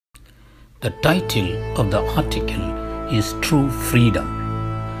The title of the article is True Freedom.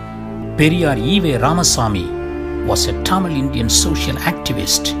 Periyar Ramasamy was a Tamil Indian social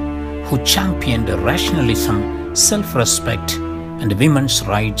activist who championed rationalism, self-respect and women's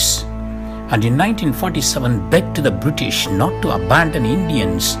rights, and in 1947 begged the British not to abandon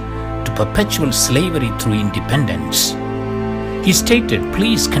Indians to perpetual slavery through independence. He stated,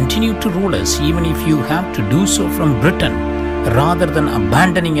 "Please continue to rule us even if you have to do so from Britain, rather than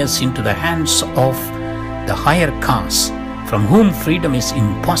abandoning us into the hands of the higher caste, from whom freedom is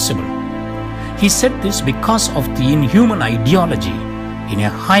impossible." He said this because of the inhuman ideology in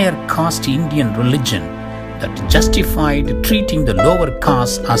a higher caste Indian religion that justified treating the lower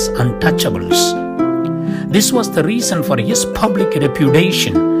caste as untouchables. This was the reason for his public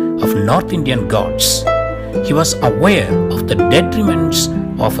repudiation of North Indian gods. He was aware of the detriments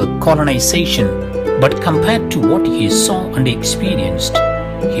of colonization, but compared to what he saw and experienced,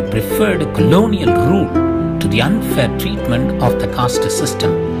 he preferred colonial rule to the unfair treatment of the caste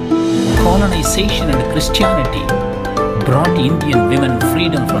system. Colonization and Christianity brought Indian women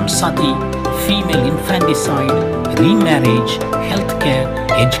freedom from sati, female infanticide, remarriage, healthcare,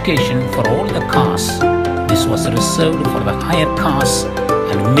 education for all the castes. This was reserved for the higher castes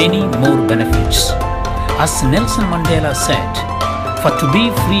and many more benefits. As Nelson Mandela said, "For to be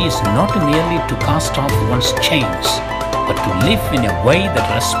free is not merely to cast off one's chains, but to live in a way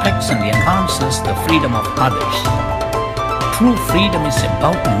that respects and enhances the freedom of others." True freedom is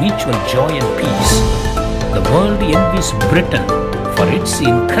about mutual joy and peace. The world envies Britain for its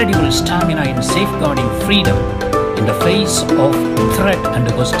incredible stamina in safeguarding freedom in the face of threat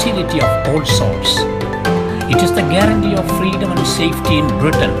and hostility of all sorts. It is the guarantee of freedom and safety in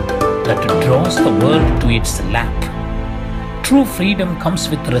Britain that draws the world to its lap. True freedom comes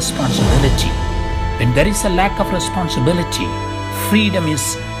with responsibility. When there is a lack of responsibility, freedom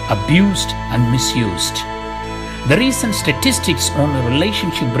is abused and misused. The recent statistics on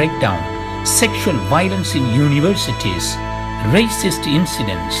relationship breakdown, sexual violence in universities, racist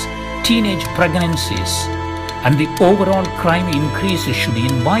incidents, teenage pregnancies, and the overall crime increase should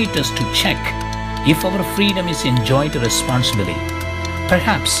invite us to check if our freedom is enjoyed responsibly.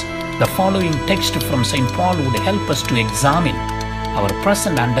 Perhaps the following text from St. Paul would help us to examine our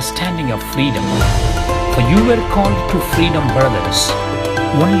present understanding of freedom. "For you were called to freedom, brothers.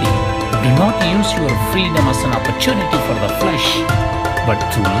 Only do not use your freedom as an opportunity for the flesh, but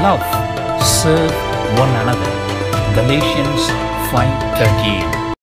to love, serve one another." Galatians 5:13.